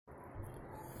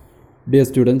Dear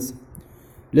students,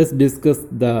 let's discuss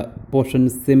the portion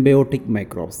symbiotic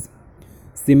microbes.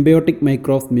 Symbiotic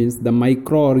microbes means the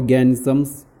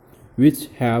microorganisms which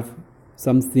have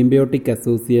some symbiotic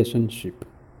associationship.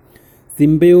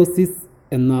 Symbiosis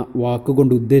എന്ന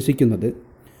വാക്കുകൊണ്ട് ഉദ്ദേശിക്കുന്നത്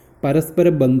പരസ്പര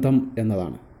ബന്ധം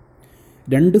എന്നതാണ്.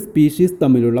 രണ്ട് സ്പീഷീസ്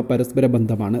തമ്മിലുള്ള പരസ്പര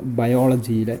ബന്ധമാണ്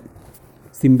ബയോളജിയിലെ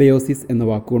സിംബയോസിസ് എന്ന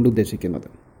വാക്കുകൊണ്ട് ഉദ്ദേശിക്കുന്നത്.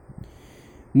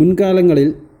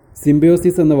 മുൻകാലങ്ങളിൽ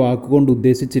സിംബയോസിസ് എന്ന വാക്കുകൊണ്ട്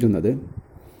ഉദ്ദേശിച്ചിരുന്നത്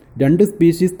രണ്ട്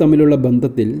സ്പീഷീസ് തമ്മിലുള്ള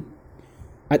ബന്ധത്തിൽ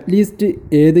അറ്റ്ലീസ്റ്റ്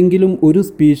ഏതെങ്കിലും ഒരു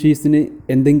സ്പീഷീസിന്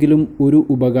എന്തെങ്കിലും ഒരു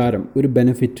ഉപകാരം, ഒരു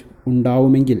ബെനഫിറ്റ്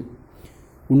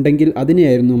ഉണ്ടെങ്കിൽ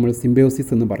അതിനെയായിരുന്നു നമ്മൾ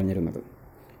സിംബയോസിസ് എന്ന് പറഞ്ഞിരുന്നത്.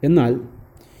 എന്നാൽ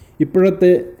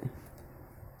ഇപ്പോഴത്തെ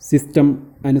സിസ്റ്റം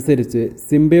അനുസരിച്ച്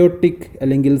സിംബയോട്ടിക്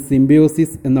അല്ലെങ്കിൽ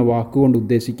സിംബയോസിസ് എന്ന വാക്കുകൊണ്ട്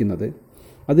ഉദ്ദേശിക്കുന്നത്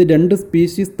അത് രണ്ട്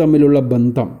സ്പീഷീസ് തമ്മിലുള്ള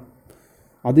ബന്ധം,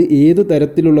 അത് ഏത്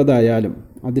തരത്തിലുള്ളതായാലും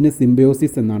അതിന്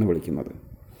സിംബയോസിസ് എന്നാണ് വിളിക്കുന്നത്.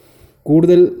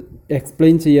 കൂടുതൽ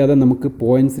എക്സ്പ്ലെയിൻ ചെയ്യാതെ നമുക്ക്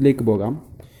പോയിൻറ്റ്സിലേക്ക് പോകാം.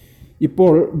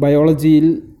 ഇപ്പോൾ ബയോളജിയിൽ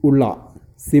ഉള്ള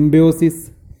സിംബയോസിസ്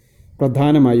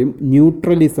പ്രധാനമായും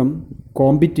ന്യൂട്രലിസം,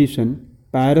 കോമ്പറ്റീഷൻ,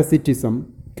 പാരസിറ്റിസം,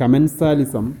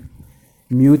 കമൻസാലിസം,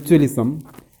 മ്യൂച്വലിസം,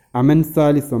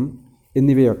 അമൻസാലിസം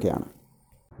എന്നിവയൊക്കെയാണ്.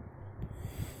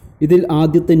 ഇതിൽ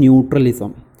ആദ്യത്തെ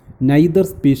ന്യൂട്രലിസം, neither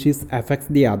species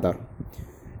affects the other.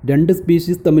 രണ്ട്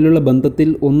സ്പീഷീസ് തമ്മിലുള്ള ബന്ധത്തിൽ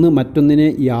ഒന്ന് മറ്റൊന്നിനെ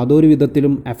യാതൊരു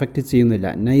വിധത്തിലും അഫക്റ്റ് ചെയ്യുന്നില്ല.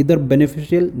 Neither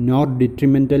beneficial nor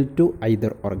ഡിട്രിമെൻ്റൽ to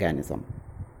either organism.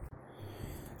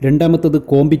 രണ്ടാമത്തത്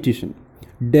competition,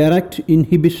 direct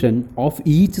inhibition of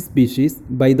each species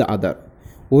by the other.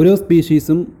 ഓരോ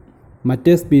സ്പീഷീസും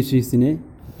മറ്റേ സ്പീഷീസിനെ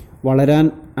വളരാൻ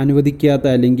അനുവദിക്കാത്ത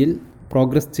അല്ലെങ്കിൽ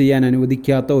പ്രോഗ്രസ് ചെയ്യാൻ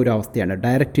അനുവദിക്കാത്ത ഒരവസ്ഥയാണ്.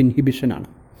 ഡയറക്റ്റ് ഇൻഹിബിഷനാണ്.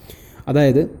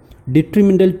 അതായത്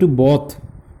ഡിട്രിമെൻ്റൽ to both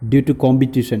due to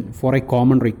competition four A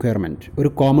common requirement. ഒരു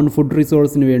കോമൺ ഫുഡ്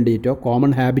റിസോഴ്സിന് വേണ്ടിയിട്ടോ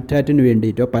കോമൺ ഹാബിറ്റാറ്റിന്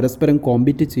വേണ്ടിയിട്ടോ പരസ്പരം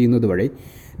കോമ്പറ്റ് ചെയ്യുന്നത് വഴി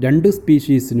രണ്ട്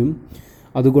സ്പീഷീസിനും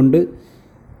അതുകൊണ്ട്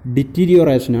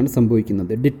ഡിറ്റീരിയോറേഷനാണ്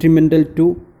സംഭവിക്കുന്നത്. ഡിട്രിമെൻ്റൽ ടു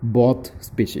ബോത്ത്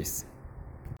സ്പീഷീസ്.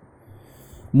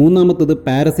 മൂന്നാമത്തത്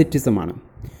പാരസിറ്റിസമാണ്.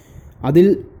 അതിൽ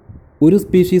ഒരു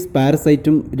സ്പീഷീസ്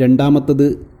പാരസൈറ്റും രണ്ടാമത്തത്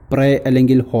പ്രേ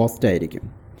അല്ലെങ്കിൽ ഹോസ്റ്റ് ആയിരിക്കും.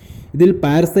 ഇതിൽ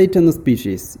പാരസൈറ്റ് എന്ന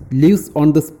species lives on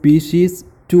the species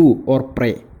two or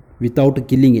pray without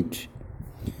killing it.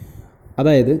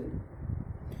 അതായത്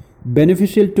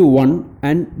beneficial to one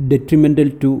and detrimental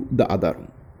to the other.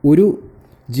 ഒരു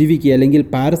ജീവിക്ക് അല്ലെങ്കിൽ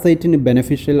പാരസൈറ്റിന്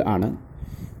ബെനഫിഷ്യൽ ആണ്,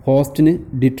 ഹോസ്റ്റിന്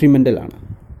ഡിട്രിമെൻ്റൽ ആണ്.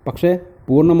 പക്ഷേ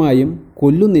പൂർണ്ണമായും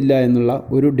കൊല്ലുന്നില്ല എന്നുള്ള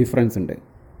ഒരു ഡിഫറൻസ് ഉണ്ട്.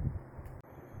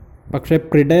 പക്ഷേ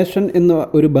പ്രിഡേഷൻ എന്ന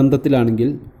ഒരു ബന്ധത്തിലാണെങ്കിൽ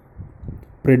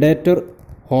പ്രിഡേറ്റർ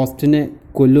ഹോസ്റ്റിനെ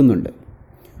കൊല്ലുന്നുണ്ട്.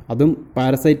 അതും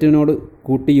പാരസൈറ്റിനോട്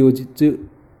കൂട്ടി യോജിച്ച്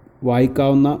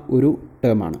വായിക്കാവുന്ന ഒരു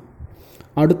ടേമാണ്.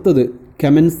 അടുത്തത്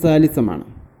കമൻസാലിസമാണ്.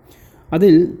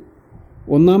 അതിൽ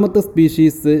ഒന്നാമത്തെ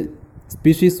species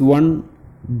 1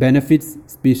 benefits,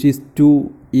 species 2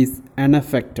 is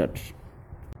unaffected.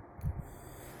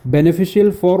 Beneficial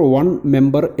four 1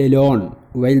 member Elon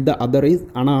while the other is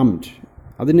അൺആംഡ്.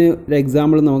 അതിന് ഒരു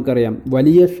എക്സാമ്പിൾ നമുക്കറിയാം.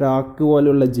 വലിയ ഷാർക്ക്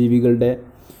പോലുള്ള ജീവികളുടെ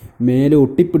മേലെ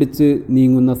ഒട്ടിപ്പിടിച്ച്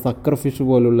നീങ്ങുന്ന സക്കർ ഫിഷ്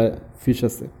പോലുള്ള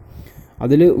ഫിഷസ്.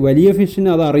 അതിൽ വലിയ ഫിഷിന്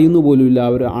അത് അറിയുന്നു പോലുമില്ല,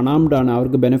 അവർ അണാംഡാണ്,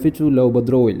 അവർക്ക് ബെനഫിറ്റും ഇല്ല,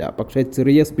 ഉപദ്രവവും ഇല്ല. പക്ഷേ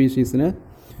ചെറിയ സ്പീഷീസിന്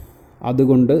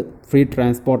അതുകൊണ്ട് ഫ്രീ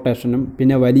ട്രാൻസ്പോർട്ടേഷനും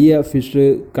പിന്നെ വലിയ ഫിഷ്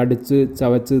കടിച്ച്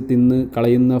ചവച്ച് തിന്ന്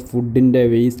കളയുന്ന ഫുഡിൻ്റെ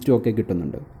വേസ്റ്റും ഒക്കെ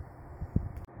കിട്ടുന്നുണ്ട്.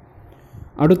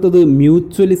 അടുത്തത്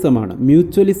മ്യൂച്വലിസമാണ്.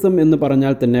 മ്യൂച്വലിസം എന്ന്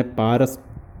പറഞ്ഞാൽ തന്നെ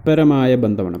പരസ്പരമായ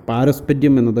ബന്ധമാണ്.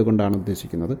 പാരസ്പര്യം എന്നതുകൊണ്ടാണ്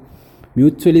ഉദ്ദേശിക്കുന്നത്.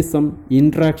 Mutualism,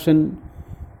 interaction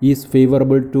is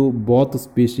favourable to both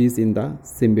species in the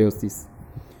symbiosis.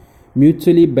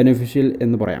 Mutually beneficial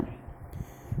എന്ന് പറയാം.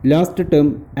 Last term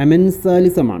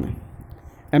അമെൻസാലിസമാണ്.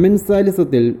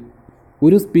 അമെൻസാലിസത്തിൽ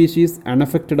ഒരു സ്പീഷീസ്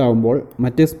അൺഅഫക്റ്റഡ് ആകുമ്പോൾ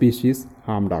മറ്റേ സ്പീഷീസ്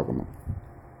ഹാംഡ് ആകുന്നു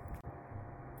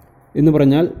എന്ന്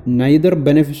പറഞ്ഞാൽ neither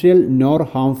beneficial nor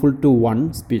harmful to one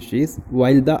species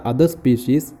while the other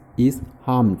species is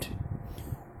harmed.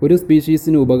 ഒരു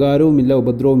സ്പീഷീസിന് ഉപകാരവുമില്ല,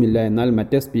 ഉപദ്രവവുമില്ല, എന്നാൽ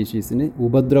മറ്റേ സ്പീഷീസിന്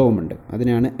ഉപദ്രവമുണ്ട്.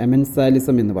 അതിനാണ്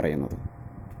അമെൻസാലിസം എന്ന് പറയുന്നത്.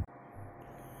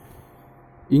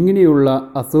 ഇങ്ങനെയുള്ള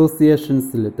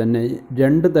അസോസിയേഷൻസിൽ തന്നെ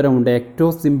രണ്ട് തരമുണ്ട്.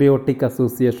 എക്ടോസിംബയോട്ടിക്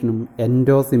അസോസിയേഷനും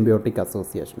എൻഡോസിംബയോട്ടിക്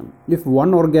അസോസിയേഷനും. If one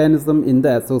organism in the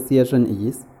association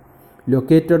is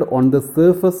located on the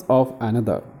surface of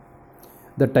another,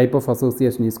 the type of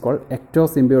association is called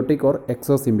ectosymbiotic or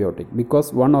exosymbiotic because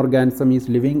one organism is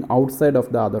living outside of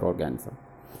the other organism.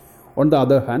 On the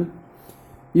other hand,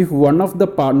 if one of the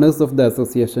partners of the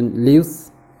association lives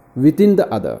within the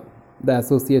other, the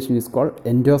association is called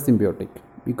endosymbiotic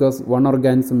because one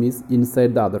organism is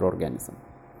inside the other organism.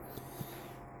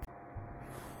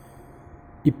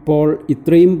 ഇപ്പോൾ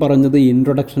ഇത്രയും പറഞ്ഞത്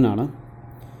ഇൻട്രൊഡക്ഷനാണ്.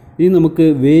 ഇനി നമുക്ക്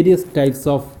various types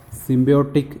of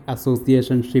symbiotic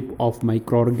അസോസിയേഷൻഷിപ്പ് of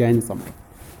micro organism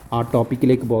ആ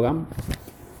ടോപ്പിക്കിലേക്ക് പോകാം.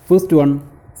 First one,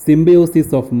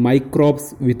 symbiosis of microbes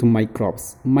with microbes.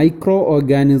 Micro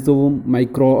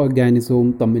ഓർഗാനിസവും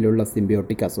തമ്മിലുള്ള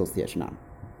symbiotic അസോസിയേഷനാണ്.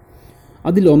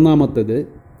 അതിലൊന്നാമത്തേത്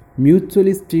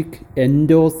മ്യൂച്വലിസ്റ്റിക്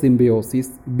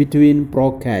എൻഡോസിംബയോസിസ് between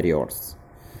prokaryotes.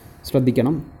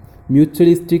 ശ്രദ്ധിക്കണം,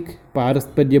 മ്യൂച്വലിസ്റ്റിക്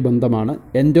പാരസ്പര്യ ബന്ധമാണ്.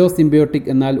 എൻഡോസിംബയോട്ടിക്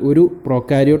എന്നാൽ ഒരു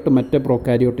പ്രോകാരിയോട്ട് മറ്റേ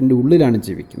പ്രോകാരിയോട്ടിൻ്റെ ഉള്ളിലാണ്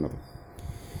ജീവിക്കുന്നത്.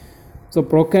 സോ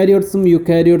പ്രോകാരിയോട്സും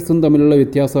യൂകാരിയോട്സും തമ്മിലുള്ള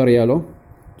വ്യത്യാസം അറിയാലോ.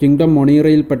 കിങ്ഡം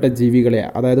മൊണീറയിൽപ്പെട്ട ജീവികളെ,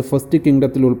 അതായത് ഫസ്റ്റ്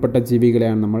കിങ്ഡത്തിൽ ഉൾപ്പെട്ട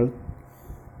ജീവികളെയാണ് നമ്മൾ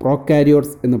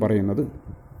പ്രോകാരിയോട്സ് എന്ന് പറയുന്നത്.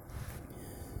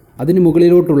 അതിന്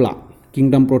മുകളിലോട്ടുള്ള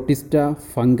കിങ്ഡം പ്രൊട്ടിസ്റ്റ,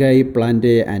 ഫംഗൈ,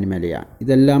 പ്ലാന്റ്, ആനിമലിയ,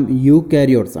 ഇതെല്ലാം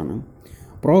യൂകാരിയോട്സ് ആണ്.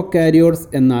 പ്രോകാരിയോട്സ്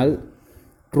എന്നാൽ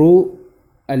ട്രൂ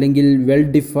അല്ലെങ്കിൽ വെൽ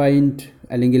ഡിഫൈൻഡ്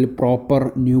അല്ലെങ്കിൽ പ്രോപ്പർ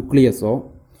ന്യൂക്ലിയസോ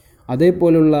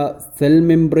അതേപോലുള്ള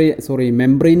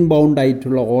മെംബ്രെയിൻ ബൗണ്ട്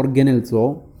ആയിട്ടുള്ള ഓർഗനൽസോ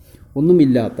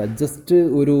ഒന്നുമില്ലാത്ത ജസ്റ്റ്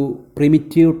ഒരു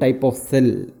പ്രിമിറ്റീവ് ടൈപ്പ് ഓഫ് സെൽ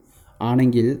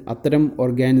ആണെങ്കിൽ അത്തരം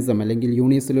ഓർഗാനിസം അല്ലെങ്കിൽ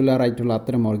യൂണിസെല്ലുലാർ ആയിട്ടുള്ള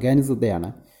അത്തരം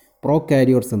ഓർഗാനിസത്തെയാണ്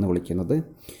പ്രോകാരിയോട്സ് എന്ന് വിളിക്കുന്നത്.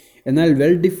 എന്നാൽ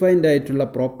വെൽ ഡിഫൈൻഡ് ആയിട്ടുള്ള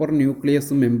പ്രോപ്പർ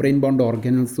ന്യൂക്ലിയസും മെംബ്രെയിൻ ബൗണ്ട്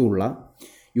ഓർഗനൽസും ഉള്ള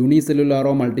യൂണിസെല്ലുലാറോ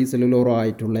മൾട്ടി സെല്ലുലാറോ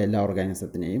ആയിട്ടുള്ള എല്ലാ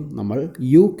ഓർഗാനിസത്തിനെയും നമ്മൾ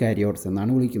യൂകാരിയോട്സ്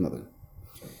എന്നാണ് വിളിക്കുന്നത്.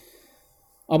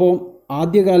 അപ്പോൾ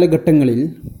ആദ്യ കാലഘട്ടങ്ങളിൽ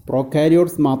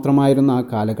പ്രോകാരിയോട്സ് മാത്രമായിരുന്ന ആ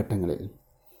കാലഘട്ടങ്ങളിൽ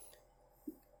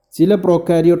ചില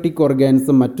പ്രോകാരിയോട്ടിക്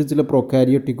ഓർഗാനിസം മറ്റു ചില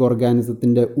പ്രോകാരിയോട്ടിക്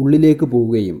ഓർഗാനിസത്തിൻ്റെ ഉള്ളിലേക്ക്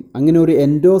പോവുകയും അങ്ങനെ ഒരു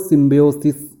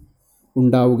എൻഡോസിംബയോസിസ്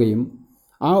ഉണ്ടാവുകയും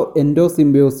ആ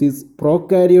എൻഡോസിംബയോസിസ്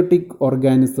പ്രോകാരിയോട്ടിക്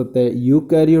ഓർഗാനിസത്തെ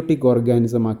യൂകാരിയോട്ടിക്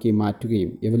ഓർഗാനിസമാക്കി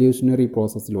മാറ്റുകയും എവല്യൂഷണറി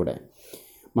പ്രോസസ്സിലൂടെ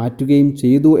മാറ്റുകയും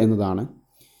ചെയ്തു എന്നതാണ്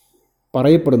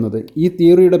പറയപ്പെടുന്നത്. ഈ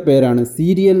തിയറിയുടെ പേരാണ്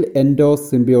സീരിയൽ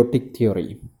എൻഡോസിംബയോട്ടിക് തിയറി.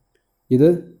 ഇത്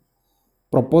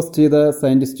പ്രൊപ്പോസ് ചെയ്ത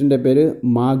സയൻറ്റിസ്റ്റിൻ്റെ പേര്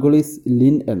മാഗുളിസ്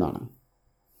ലിൻ എന്നാണ്.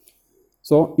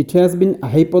 So it has been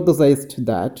ഹൈപ്പോത്തസൈസ്ഡ്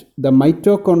that the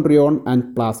mitochondrion and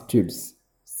plastids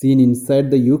seen inside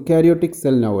the eukaryotic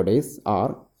cell nowadays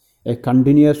are a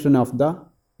continuation of the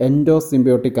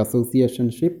endosymbiotic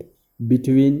associationship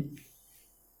between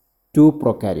two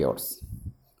prokaryotes.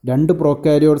 രണ്ട്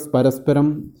പ്രോകാരിയോട്സ് പരസ്പരം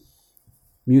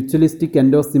മ്യൂച്വലിസ്റ്റിക്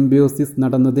എൻഡോസിംബയോസിസ്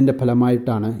നടന്നതിൻ്റെ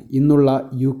ഫലമായിട്ടാണ് ഇന്നുള്ള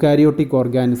eukaryotic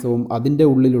ഓർഗാനിസവും അതിൻ്റെ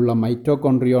ഉള്ളിലുള്ള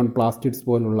മൈറ്റോകോൺഡ്രിയോൺ, പ്ലാസ്റ്റിഡ്സ്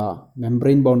പോലുള്ള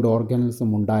മെംബ്രെയിൻ ബൗണ്ട് ഓർഗാനിസം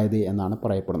ഉണ്ടായത് എന്നാണ്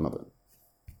പറയപ്പെടുന്നത്.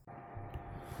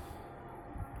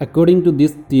 According to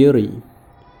this theory,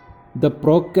 the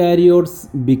prokaryotes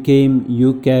became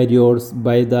eukaryotes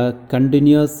by the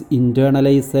continuous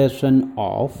internalization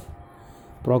of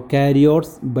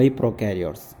prokaryotes by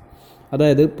prokaryotes.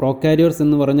 അതായത് പ്രോകാരിയോട്സ്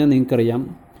എന്ന് പറഞ്ഞാൽ നിങ്ങൾക്കറിയാം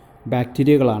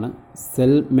ബാക്ടീരിയകളാണ്.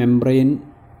 സെൽ മെംബ്രെയിൻ,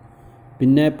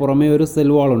 പിന്നെ പുറമേ ഒരു സെൽ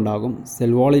വാൾ ഉണ്ടാകും.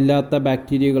 സെൽ വാൾ ഇല്ലാത്ത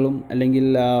ബാക്ടീരിയകളും അല്ലെങ്കിൽ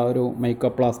ഒരു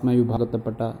മൈക്കോപ്ലാസ്മ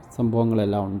വിഭാഗത്തിൽപ്പെട്ട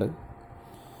സംഭവങ്ങളെല്ലാം ഉണ്ട്.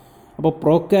 അപ്പോൾ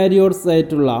പ്രോകാരിയോട്സ്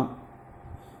ആയിട്ടുള്ള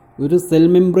ഒരു സെൽ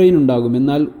മെംബ്രെയിൻ ഉണ്ടാകും,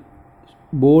 എന്നാൽ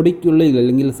ബോഡിക്കുള്ളിൽ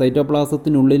അല്ലെങ്കിൽ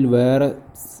സൈറ്റോപ്ലാസത്തിനുള്ളിൽ വേറെ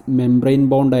മെംബ്രെയിൻ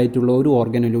ബൗണ്ട് ആയിട്ടുള്ള ഒരു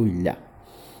ഓർഗനലും ഇല്ല.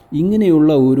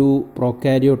 ഇങ്ങനെയുള്ള ഒരു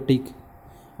പ്രോകാരിയോട്ടിക്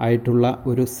ആയിട്ടുള്ള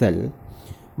ഒരു സെൽ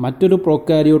മറ്റൊരു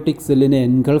പ്രോകാരിയോട്ടിക് സെല്ലിനെ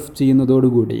എൻഗൾഫ്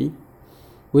ചെയ്യുന്നതോടുകൂടി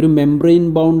ഒരു മെംബ്രെയിൻ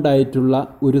ബൗണ്ട് ആയിട്ടുള്ള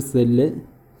ഒരു സെല്ല്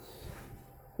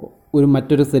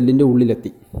മറ്റൊരു സെല്ലിൻ്റെ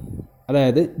ഉള്ളിലെത്തി.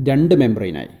 അതായത് രണ്ട്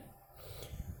മെംബ്രെയിനായി.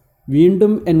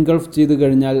 വീണ്ടും എൻഗൾഫ് ചെയ്ത്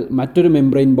കഴിഞ്ഞാൽ മറ്റൊരു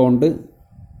മെംബ്രെയിൻ ബൗണ്ട്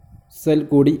സെൽ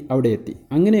കൂടി അവിടെ എത്തി.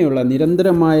 അങ്ങനെയുള്ള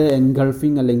നിരന്തരമായ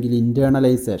എൻഗൾഫിംഗ് അല്ലെങ്കിൽ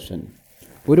ഇൻറ്റേർണലൈസേഷൻ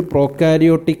ഒരു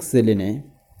പ്രോകാരിയോട്ടിക് സെല്ലിനെ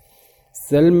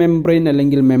സെൽ മെംബ്രെയിൻ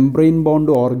അല്ലെങ്കിൽ മെംബ്രെയിൻ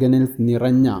ബൗണ്ട് ഓർഗനൽസ്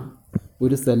നിറഞ്ഞ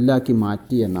ഒരു സെല്ലാക്കി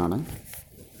മാറ്റി എന്നാണ്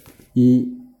ഈ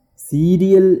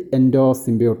സീരിയൽ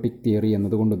എൻഡോസിംബയോട്ടിക് തിയറി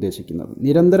എന്നതുകൊണ്ട് ഉദ്ദേശിക്കുന്നത്.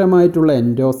 നിരന്തരമായിട്ടുള്ള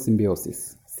എൻഡോസിംബയോസിസ്.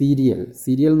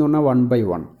 സീരിയൽ എന്ന് പറഞ്ഞാൽ 1 by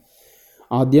 1.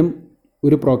 ആദ്യം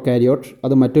ഒരു പ്രോകാരിയോട്ട്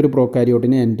അത് മറ്റൊരു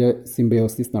പ്രോകാരിയോട്ടിനെ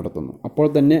എൻഡോസിംബയോസിസ് നടത്തുന്നു. അപ്പോൾ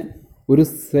തന്നെ ഒരു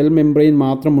സെൽ മെംബ്രെയിൻ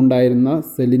മാത്രം ഉണ്ടായിരുന്ന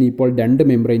സെല്ലിന് ഇപ്പോൾ 2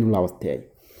 മെംബ്രെയിനുള്ള അവസ്ഥയായി.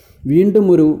 വീണ്ടും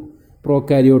ഒരു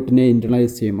പ്രോകാരിയോട്ടിനെ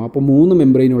ഇൻറ്റർണലൈസ് ചെയ്യുമ്പോൾ അപ്പോൾ 3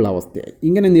 മെംബ്രെയിനുള്ള അവസ്ഥയായി.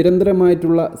 ഇങ്ങനെ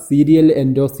നിരന്തരമായിട്ടുള്ള സീരിയൽ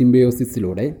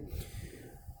എൻഡോസിംബയോസിസിലൂടെ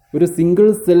ഒരു സിംഗിൾ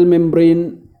സെൽ മെംബ്രെയിൻ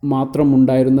മാത്രം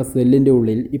ഉണ്ടായിരുന്ന സെല്ലിൻ്റെ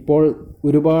ഉള്ളിൽ ഇപ്പോൾ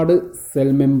ഒരുപാട് സെൽ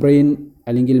മെംബ്രെയിൻ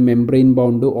അല്ലെങ്കിൽ മെംബ്രെയിൻ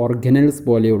ബൗണ്ട് ഓർഗനൽസ്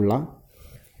പോലെയുള്ള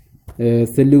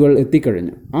സെല്ലുകൾ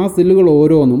എത്തിക്കഴിഞ്ഞു. ആ സെല്ലുകൾ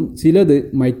ഓരോന്നും ചിലത്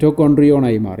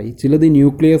മൈറ്റോകോൺഡ്രിയോണായി മാറി, ചിലത്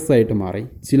ന്യൂക്ലിയസ് ആയിട്ട് മാറി,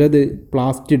 ചിലത്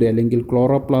പ്ലാസ്റ്റിഡ് അല്ലെങ്കിൽ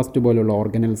ക്ലോറോപ്ലാസ്റ്റ് പോലുള്ള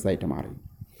ഓർഗനൽസ് ആയിട്ട് മാറി.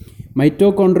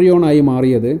 മൈറ്റോകോൺഡ്രിയോണായി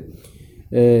മാറിയത്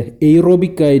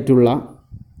എയ്റോബിക് ആയിട്ടുള്ള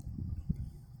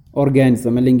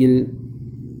ഓർഗാനിസം അല്ലെങ്കിൽ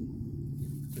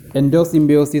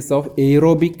എൻഡോസിംബയോസിസ് of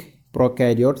aerobic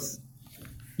prokaryotes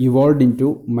evolved in to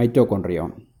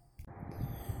mitochondrion.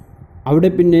 അവിടെ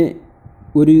പിന്നെ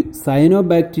ഒരു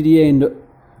സയനോബാക്ടീരിയ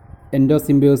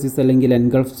എൻഡോസിംബിയോസിസ് അല്ലെങ്കിൽ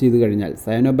എൻഗൾഫ് ചെയ്ത് കഴിഞ്ഞാൽ,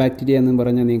 സയനോബാക്ടീരിയ എന്ന്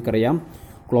പറഞ്ഞാൽ നിങ്ങൾക്കറിയാം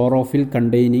ക്ലോറോഫിൽ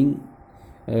കണ്ടെയ്നിങ്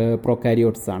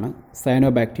പ്രൊക്കാരിയോട്സ് ആണ്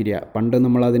സയനോബാക്ടീരിയ. പണ്ട്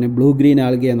നമ്മളതിനെ ബ്ലൂ ഗ്രീൻ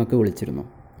ആൽഗ എന്നൊക്കെ വിളിച്ചിരുന്നു.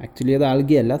 ആക്ച്വലി അത്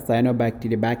ആൽഗയല്ല,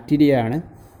 സയനോബാക്ടീരിയ. ബാക്ടീരിയയാണ്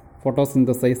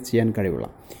ഫോട്ടോസിന്തസൈസ് ചെയ്യാൻ കഴിവുള്ള.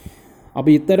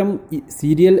 അപ്പോൾ ഇത്തരം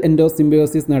സീരിയൽ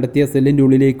എൻഡോസിംബിയോസിസ് നടത്തിയ സെല്ലിൻ്റെ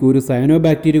ഉള്ളിലേക്ക് ഒരു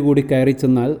സയനോബാക്ടീരിയ കൂടി കയറി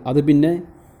ചെന്നാൽ അത് പിന്നെ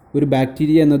ഒരു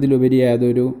ബാക്ടീരിയ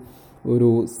എന്നതിലുപരിയായി ഒരു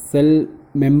സെൽ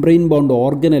മെംബ്രെയിൻ ബൗണ്ട്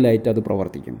ഓർഗനലായിട്ട് അത്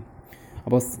പ്രവർത്തിക്കും.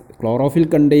 അപ്പോൾ chlorophyll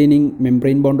containing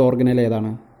membrane bound organelle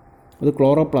ഏതാണ്? അത്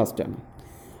ക്ലോറോപ്ലാസ്റ്റാണ്.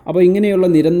 അപ്പോൾ ഇങ്ങനെയുള്ള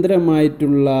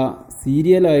നിരന്തരമായിട്ടുള്ള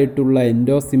സീരിയലായിട്ടുള്ള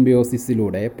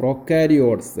എൻഡോസിംബിയോസിസിലൂടെ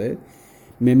പ്രോകാരിയോട്സ്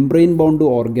മെംബ്രെയിൻ ബൗണ്ട്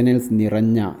ഓർഗനൽസ്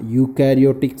നിറഞ്ഞ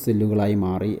യൂക്കാരിയോട്ടിക് സെല്ലുകളായി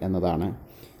മാറി എന്നതാണ്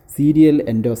സീരിയൽ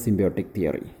എൻഡോസിംബിയോട്ടിക്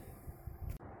തിയറി.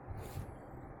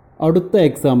 അടുത്ത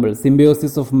example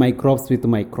symbiosis of microbes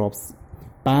with microbes.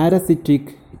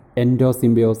 Parasitic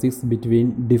എൻഡോസിംബിയോസിസ് between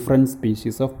different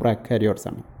species of prokaryotes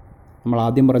ആണ്. നമ്മൾ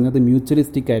ആദ്യം പറഞ്ഞത്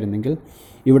മ്യൂച്വലിസ്റ്റിക് ആയിരുന്നെങ്കിൽ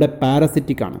ഇവിടെ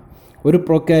പാരസിറ്റിക് ആണ്. ഒരു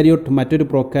പ്രോകാരിയോട്ട് മറ്റൊരു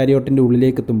പ്രോകാരിയോട്ടിൻ്റെ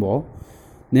ഉള്ളിലേക്ക് എത്തുമ്പോൾ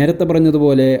നേരത്തെ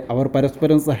പറഞ്ഞതുപോലെ അവർ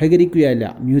പരസ്പരം സഹകരിക്കുകയല്ല,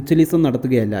 മ്യൂച്വലിസം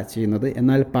നടത്തുകയല്ല ചെയ്യുന്നത്,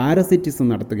 എന്നാൽ പാരസിറ്റിസം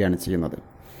നടത്തുകയാണ് ചെയ്യുന്നത്.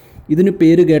 ഇതിന്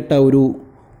പേര് കേട്ട ഒരു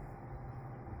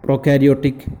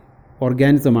പ്രോകാരിയോട്ടിക്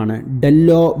ഓർഗാനിസമാണ്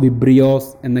ഡെല്ലോ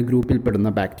വിബ്രിയോസ് എന്ന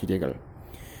ഗ്രൂപ്പിൽപ്പെടുന്ന ബാക്ടീരിയകൾ.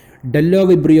 ഡെല്ലോ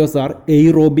വിബ്രിയോസ് are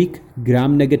aerobic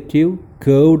gram negative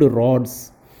curved rods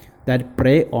that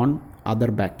prey on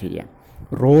other bacteria.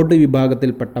 Rod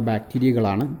വിഭാഗത്തിൽപ്പെട്ട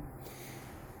ബാക്ടീരിയകളാണ്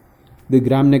ഇത്.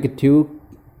 ഗ്രാം നെഗറ്റീവ്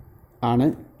ആണ്.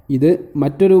 ഇത്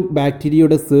മറ്റൊരു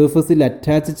ബാക്ടീരിയയുടെ സർഫസിൽ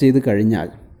അറ്റാച്ച് ചെയ്ത് കഴിഞ്ഞാൽ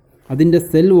അതിൻ്റെ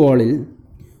സെൽ വാളിൽ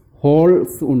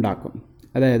ഹോൾസ് ഉണ്ടാക്കും.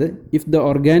 അതായത് if the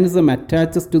organism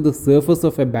attaches to the surface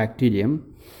of a bacterium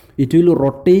it will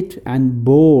rotate and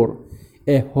bore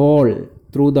a hole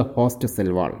through the host cell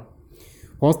wall.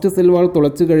 Host cell wall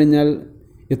തുളച്ചു കഴിഞ്ഞാൽ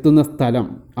എത്തുന്ന സ്ഥലം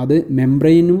അത്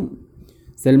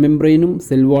സെൽ മെംബ്രെയിനും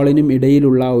സെൽ വാളിനും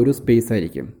ഇടയിലുള്ള ഒരു സ്പേസ്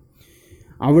ആയിരിക്കും.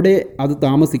 അവിടെ അത്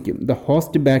താമസിക്കും. The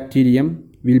host bacterium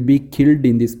will be killed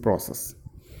in this process.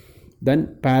 Then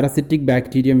parasitic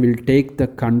bacterium will take the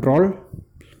control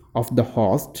of the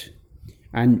host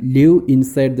and live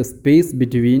inside the space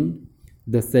between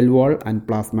the cell wall and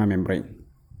plasma membrane.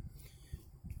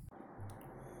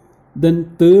 Then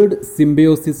third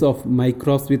symbiosis of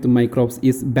microbes with microbes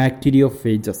is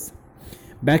bacteriophages.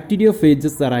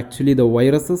 Bacteriophages are actually the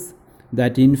viruses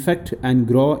that infect and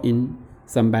grow in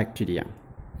some bacteria.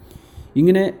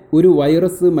 ഇങ്ങനെ ഒരു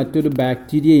virus മറ്റൊരു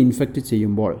bacteria infect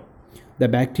ചെയ്യുമ്പോൾ the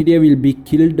bacteria will be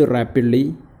killed rapidly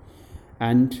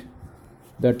and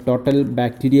the total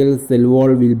bacterial cell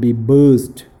wall will be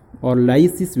burst or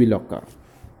lysis will occur.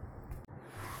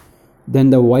 Then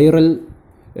the viral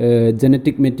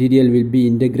genetic material will be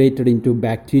integrated into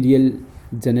bacterial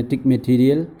genetic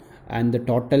material and the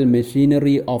total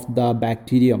machinery of the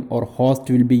bacterium or host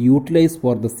will be utilized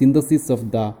for the synthesis of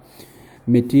the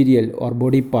material or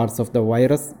body parts of the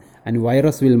virus, and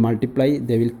virus will multiply.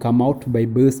 They will come out by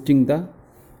bursting the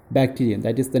bacterium.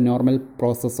 That is the normal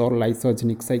process or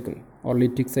lysogenic cycle or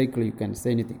lytic cycle, you can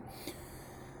say anything.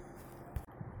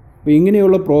 അപ്പോൾ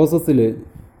ഇങ്ങനെയുള്ള പ്രോസസ്സിൽ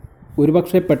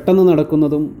ഒരുപക്ഷെ പെട്ടെന്ന്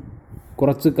നടക്കുന്നതും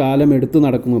കുറച്ച് കാലം എടുത്ത്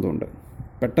നടക്കുന്നതുണ്ട്.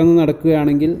 പെട്ടെന്ന്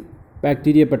നടക്കുകയാണെങ്കിൽ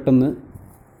ബാക്ടീരിയ പെട്ടെന്ന്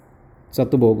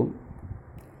ചത്തുപോകും.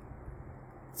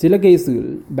 ചില കേസുകൾ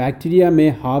bacteria may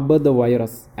harbour the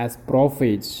virus as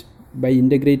prophage by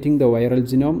integrating the viral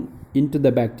genome into the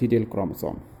bacterial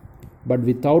chromosome but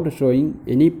without showing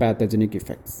any pathogenic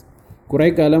effects. കുറേ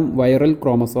കാലം വൈറൽ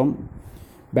ക്രോമസോം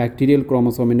ബാക്ടീരിയൽ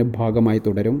ക്രോമസോമിൻ്റെ ഭാഗമായി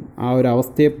തുടരും. ആ ഒരു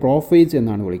അവസ്ഥയെ പ്രോഫേജ്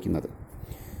എന്നാണ് വിളിക്കുന്നത്.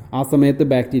 ആ സമയത്ത്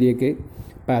ബാക്ടീരിയയ്ക്ക്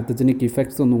പാത്തജനിക്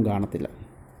ഇഫക്ട്സ് ഒന്നും കാണത്തില്ല.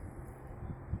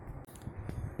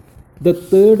 The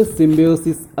third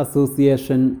symbiosis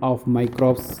association of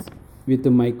microbes with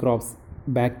microbes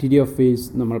bacteriophage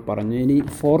നമ്മൾ പറഞ്ഞു. ഇനി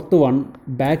fourth one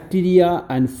bacteria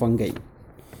and fungi.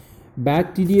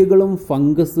 ബാക്ടീരിയകളും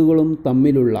ഫംഗസുകളും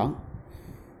തമ്മിലുള്ള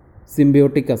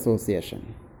സിംബിയോട്ടിക് അസോസിയേഷൻ.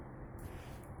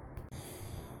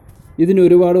 ഇതിന്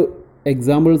ഒരുപാട്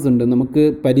എക്സാമ്പിൾസ് ഉണ്ട്. നമുക്ക്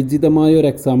പരിചിതമായ ഒരു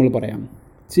എക്സാമ്പിൾ പറയാം.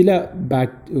 ചില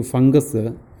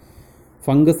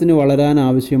ഫംഗസിന് വളരാൻ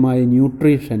ആവശ്യമായ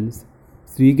ന്യൂട്രീഷൻസ്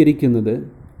സ്വീകരിക്കുന്നത്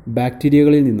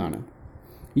ബാക്ടീരിയകളിൽ നിന്നാണ്.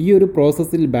 ഈ ഒരു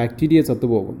പ്രോസസ്സിൽ ബാക്ടീരിയ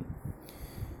ചത്തുപോകും.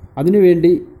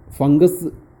 അതിനുവേണ്ടി ഫംഗസ്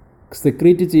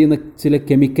സെക്രീറ്റ് ചെയ്യുന്ന ചില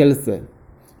കെമിക്കൽസ്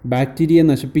ബാക്ടീരിയ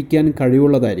നശിപ്പിക്കാൻ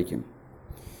കഴിവുള്ളതായിരിക്കും.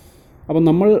 അപ്പോൾ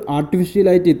നമ്മൾ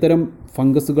ആർട്ടിഫിഷ്യലായിട്ട് ഇത്തരം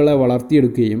ഫംഗസുകളെ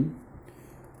വളർത്തിയെടുക്കുകയും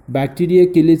ബാക്ടീരിയയെ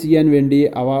കില്ല് ചെയ്യാൻ വേണ്ടി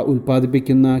അവ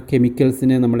ഉൽപ്പാദിപ്പിക്കുന്ന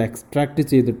കെമിക്കൽസിനെ നമ്മൾ എക്സ്ട്രാക്റ്റ്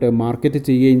ചെയ്തിട്ട് മാർക്കറ്റ്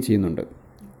ചെയ്യുകയും ചെയ്യുന്നുണ്ട്.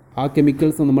 ആ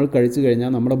കെമിക്കൽസ് നമ്മൾ കഴിച്ചു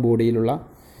കഴിഞ്ഞാൽ നമ്മുടെ ബോഡിയിലുള്ള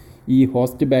ഈ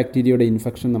ഹോസ്റ്റ് ബാക്ടീരിയയുടെ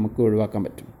ഇൻഫെക്ഷൻ നമുക്ക് ഒഴിവാക്കാൻ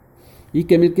പറ്റും. ഈ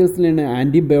കെമിക്കൽസിനെയാണ്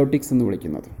ആൻറ്റിബയോട്ടിക്സ് എന്ന്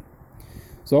വിളിക്കുന്നത്.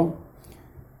 So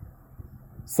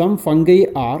some fungi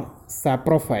are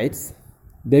saprophytes.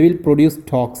 They will produce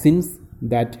toxins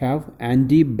that have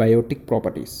antibiotic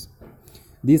properties.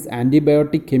 These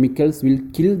antibiotic chemicals will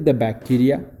kill the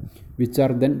bacteria, which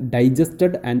are then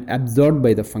digested and absorbed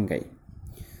by the fungi.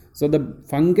 So the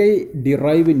fungi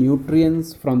derive nutrients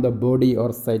from the body or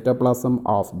cytoplasm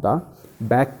of the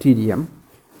bacterium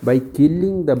by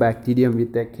killing the bacterium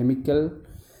with a chemical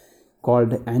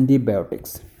called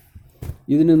antibiotics.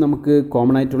 ഇതിന് നമുക്ക്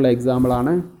common ആയിട്ടുള്ള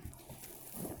എക്സാമ്പിളാണ്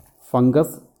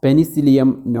fungus penicillium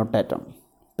notatum.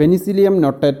 Penicillium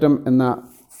notatum എന്ന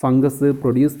fungus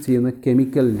produce ചെയ്യുന്ന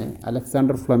കെമിക്കലിന്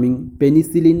Alexander Fleming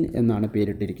penicillin എന്നാണ്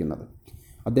പേരിട്ടിരിക്കുന്നത്.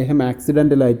 അദ്ദേഹം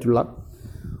ആക്സിഡൻ്റലായിട്ടുള്ള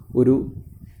ഒരു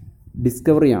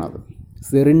ഡിസ്കവറിയാണത്.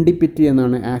 സെറിൻഡിപ്പിറ്റി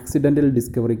എന്നാണ് ആക്സിഡൻ്റൽ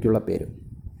ഡിസ്കവറിക്കുള്ള പേര്.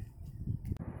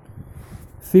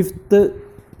 Fifth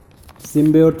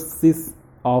symbiosis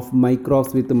of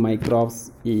microbes with microbes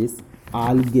is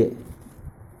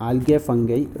algae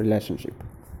fungi relationship,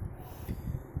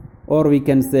 or we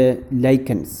can say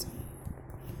lichens.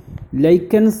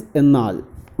 Lichens എന്നാൽ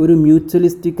ഒരു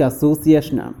മ്യൂച്വലിസ്റ്റിക്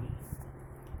അസോസിയേഷനാണ്.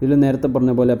 ഇതിൽ നേരത്തെ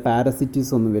പറഞ്ഞ പോലെ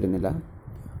പാരസിറ്റിസ് ഒന്നും വരുന്നില്ല.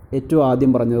 ഏറ്റവും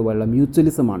ആദ്യം പറഞ്ഞതുപോലുള്ള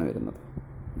മ്യൂച്വലിസമാണ് വരുന്നത്.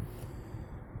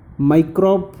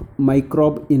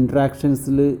 മൈക്രോബ്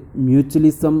ഇൻട്രാക്ഷൻസിൽ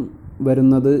മ്യൂച്വലിസം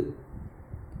വരുന്നത്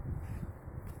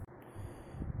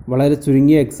വളരെ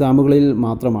ചുരുങ്ങിയ എക്സാമുകളിൽ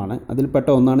മാത്രമാണ്. അതിൽപ്പെട്ട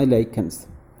ഒന്നാണ് ലൈക്കൻസ്.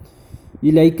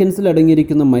 ഈ ലൈക്കൻസിൽ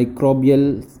അടങ്ങിയിരിക്കുന്ന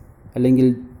മൈക്രോബിയൽസ് അല്ലെങ്കിൽ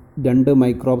രണ്ട്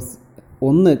മൈക്രോബ്സ്,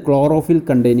 ഒന്ന് ക്ലോറോഫിൽ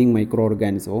കണ്ടെയ്നിങ് മൈക്രോ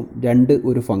ഓർഗാനിസവും രണ്ട്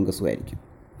ഒരു ഫംഗസും ആയിരിക്കും.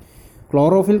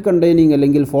 ക്ലോറോഫിൽ കണ്ടെയ്നിങ്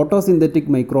അല്ലെങ്കിൽ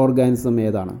ഫോട്ടോസിന്തറ്റിക് മൈക്രോ ഓർഗാനിസം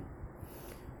ഏതാണ്?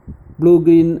 ബ്ലൂ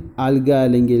ഗ്രീൻ ആൽഗ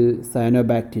അല്ലെങ്കിൽ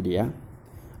സയനോബാക്ടീരിയ.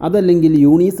 അതല്ലെങ്കിൽ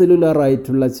യൂണിസെല്ലുലാർ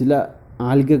ആയിട്ടുള്ള ചില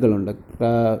ആൽഗകളുണ്ട്,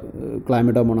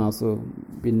 ക്ലാമിഡോമോണാസ്,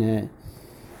 പിന്നെ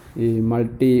ഈ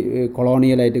മൾട്ടി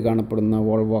കൊളോണിയലായിട്ട് കാണപ്പെടുന്ന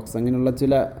വോൾവോക്സ്, അങ്ങനെയുള്ള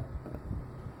ചില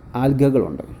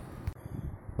ആൽഗകളുണ്ട്.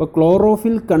 അപ്പോൾ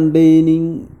chlorophyll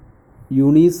containing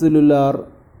unicellular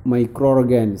micro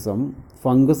organism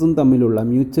ഫംഗസും തമ്മിലുള്ള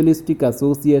മ്യൂച്വലിസ്റ്റിക്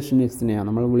അസോസിയേഷൻസിനെയാണ്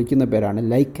നമ്മൾ വിളിക്കുന്ന പേരാണ്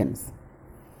ലൈക്കൻസ്.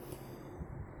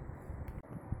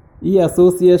 ഈ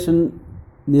അസോസിയേഷൻ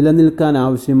നിലനിൽക്കാൻ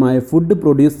ആവശ്യമായ ഫുഡ്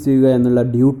പ്രൊഡ്യൂസ് ചെയ്യുക എന്നുള്ള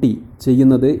ഡ്യൂട്ടി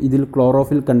ചെയ്യുന്നത് ഇതിൽ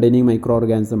ക്ലോറോഫിൽ കണ്ടെയ്നിങ് മൈക്രോ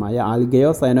ഓർഗാനിസമായ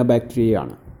ആൽഗയോ സയനോബാക്ടീരിയയോ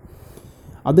ആണ്.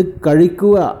 അത്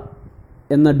കഴിക്കുക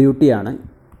എന്ന ഡ്യൂട്ടിയാണ്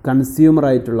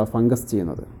കൺസ്യൂമറായിട്ടുള്ള ഫംഗസ്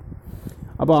ചെയ്യുന്നത്.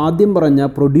 അപ്പോൾ ആദ്യം പറഞ്ഞ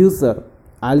പ്രൊഡ്യൂസർ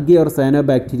ആൽഗെ ഓർ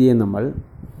സയനോബാക്ടീരിയയെ നമ്മൾ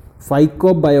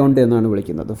ഫൈക്കോബയോണ്ട് എന്നാണ്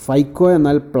വിളിക്കുന്നത്. ഫൈക്കോ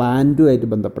എന്നാൽ പ്ലാന്റുമായിട്ട്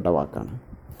ബന്ധപ്പെട്ട വാക്കാണ്.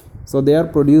 So they are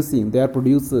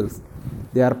producers,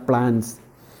 they are plants.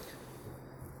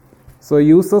 So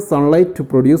uses sunlight to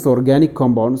produce organic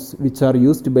compounds which are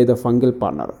used by the fungal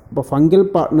partner. അപ്പോൾ ഫംഗൽ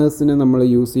പാർട്ട്നേഴ്സിന് നമ്മൾ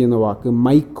യൂസ് ചെയ്യുന്ന വാക്ക്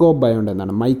മൈക്കോബയോണ്ട്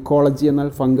എന്നാണ്. മൈക്കോളജി എന്നാൽ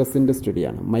ഫംഗസിൻ്റെ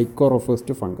സ്റ്റഡിയാണ്. Myco refers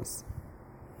to fungus.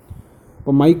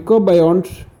 അപ്പോൾ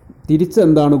മൈക്കോബയോണ്ട്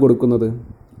തിരിച്ചെന്താണ് കൊടുക്കുന്നത്?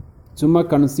 ചുമ്മാ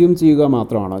കൺസ്യൂം ചെയ്യുക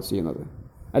മാത്രമാണോ ചെയ്യുന്നത്?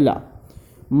 അല്ല,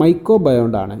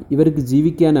 മൈക്കോബയോണ്ടാണ് ഇവർക്ക്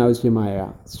ജീവിക്കാൻ ആവശ്യമായ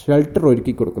ഷെൽട്ടർ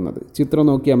ഒരുക്കി കൊടുക്കുന്നത്. ചിത്രം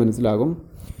നോക്കിയാൽ മനസ്സിലാകും.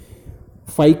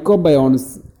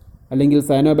 ഫൈക്കോബയോൺസ് അല്ലെങ്കിൽ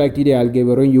സയനോബാക്ടീരിയ ആൽഗെ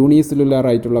വെറും യൂണിസെല്ലുലാർ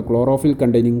ആയിട്ടുള്ള ക്ലോറോഫിൽ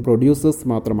കണ്ടെയ്നിങ് പ്രൊഡ്യൂസേഴ്സ്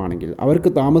മാത്രമാണെങ്കിൽ അവർക്ക്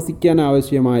താമസിക്കാൻ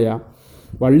ആവശ്യമായ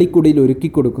വള്ളിക്കുടിയിൽ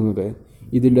ഒരുക്കി കൊടുക്കുന്നത്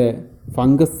ഇതിൻ്റെ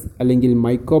ഫംഗസ് അല്ലെങ്കിൽ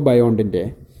മൈക്കോബയോണ്ടിൻ്റെ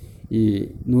ഈ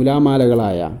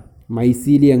നൂലാമാലകളായ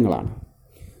മൈസീലിയങ്ങളാണ്.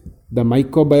 The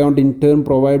microbiome in turn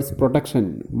provides protection,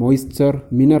 moisture,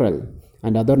 mineral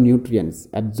and other nutrients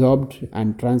absorbed and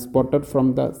transported from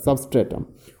the substratum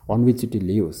on which it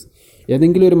lives.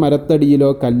 ഏതെങ്കിലും ഒരു മരത്തടിയിലോ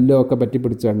കല്ലോ ഒക്കെ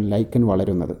പറ്റിപ്പിടിച്ചാണ് ലൈക്കൻ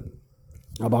വളരുന്നത്.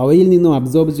 അപ്പോൾ അവയിൽ നിന്നും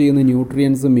അബ്സോർബ് ചെയ്യുന്ന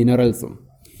ന്യൂട്രിയൻസും മിനറൽസും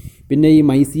പിന്നെ ഈ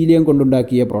മൈസീലിയം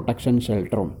കൊണ്ടുണ്ടാക്കിയ പ്രൊട്ടക്ഷൻ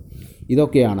ഷെൽട്ടറും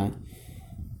ഇതൊക്കെയാണ്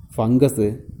ഫംഗസ്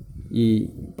ഈ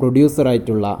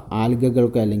പ്രൊഡ്യൂസറായിട്ടുള്ള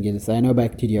ആൽഗകൾക്കോ അല്ലെങ്കിൽ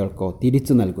സയനോബാക്ടീരിയകൾക്കോ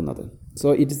തിരിച്ചു നൽകുന്നത്. So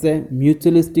it is a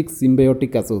mutualistic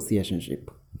symbiotic associationship.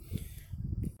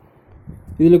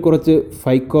 ഇതിൽ കുറച്ച്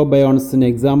ഫൈക്കോബയോൺസിന്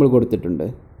എക്സാമ്പിൾ കൊടുത്തിട്ടുണ്ട്.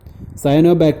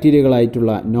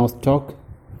 സയനോബാക്ടീരിയകളായിട്ടുള്ള നോസ്റ്റോക്ക്,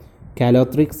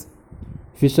 കാലോത്രിക്സ്,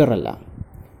 ഫിഷറല്ല,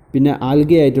 പിന്നെ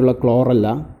ആൽഗെ ആയിട്ടുള്ള ക്ലോറല്ല,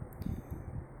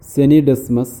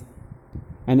 സെനിഡെസ്മസ്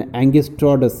ആൻഡ്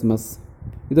ആംഗിസ്ട്രോഡെസ്മസ്.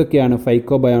 ഇതൊക്കെയാണ്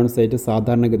ഫൈക്കോബയോൺസായിട്ട്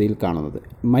സാധാരണഗതിയിൽ കാണുന്നത്.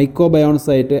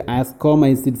 മൈക്കോബയോൺസായിട്ട്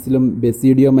ആസ്കോമൈസിഡ്സിലും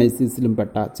ബെസിഡിയോമൈസിസിലും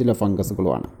പെട്ട ചില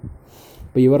ഫംഗസുകളുമാണ്.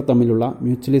 അപ്പോൾ ഇവർ തമ്മിലുള്ള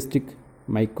മ്യൂച്വലിസ്റ്റിക്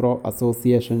മൈക്രോ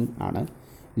അസോസിയേഷൻ ആണ്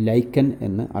ലൈക്കൻ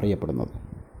എന്ന് അറിയപ്പെടുന്നത്.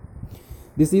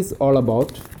 This is all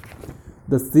about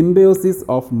the symbiosis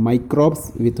of microbes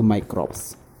with microbes.